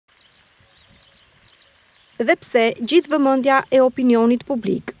Dhe pse gjithë vëmendja e opinionit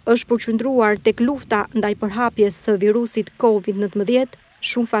publik është përqendruar tek lufta ndaj përhapjes së virusit COVID-19,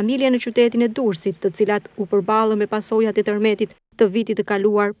 shumë familje në qytetin e Durrësit, të cilat u përballën me pasojat e tërmetit të vitit të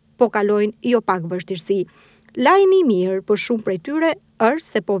kaluar, po kalojnë jo pak vështirësi. Lajmi i mirë për shumë prej tyre është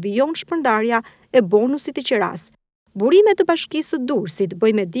se po vijon shpërndarja e bonusit të qirasë. Burimet të Bashkisë së Durrësit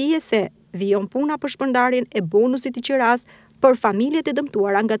bëjnë me dije se vijon puna për shpërndarjen e bonusit të qirasë për familjet e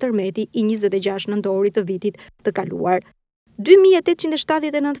dëmtuara nga tërmeti i 26 nëntorit të vitit të kaluar.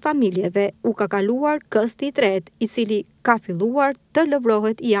 2879 familjeve u ka kaluar kësti i tretë, i cili ka filluar të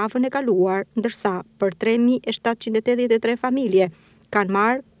lëvrohet javën e kaluar, ndërsa për 3783 familje kanë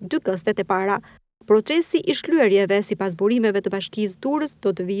marrë 2 këstet e para. Procesi i shlyerjeve sipas burimeve të Bashkisë Durrës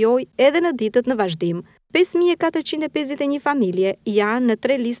do të vijojë edhe në ditët në vazhdim. 5451 familje janë në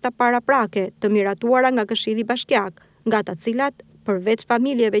 3 lista paraprake të miratuara nga Këshilli Bashkiak, nga të cilat përveç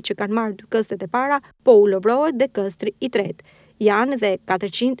familjeve që kanë marrë 2 këstet e para, po u lëvrohet dhe këstri i tretë. Janë dhe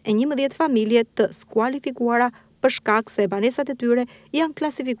 411 familje të skualifikuara për shkak se banesat e tyre janë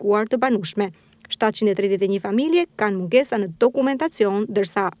klasifikuar të banueshme. 731 familje kanë mungesa në dokumentacion,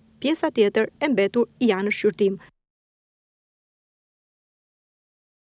 ndërsa pjesa tjetër e mbetur janë në shqyrtim.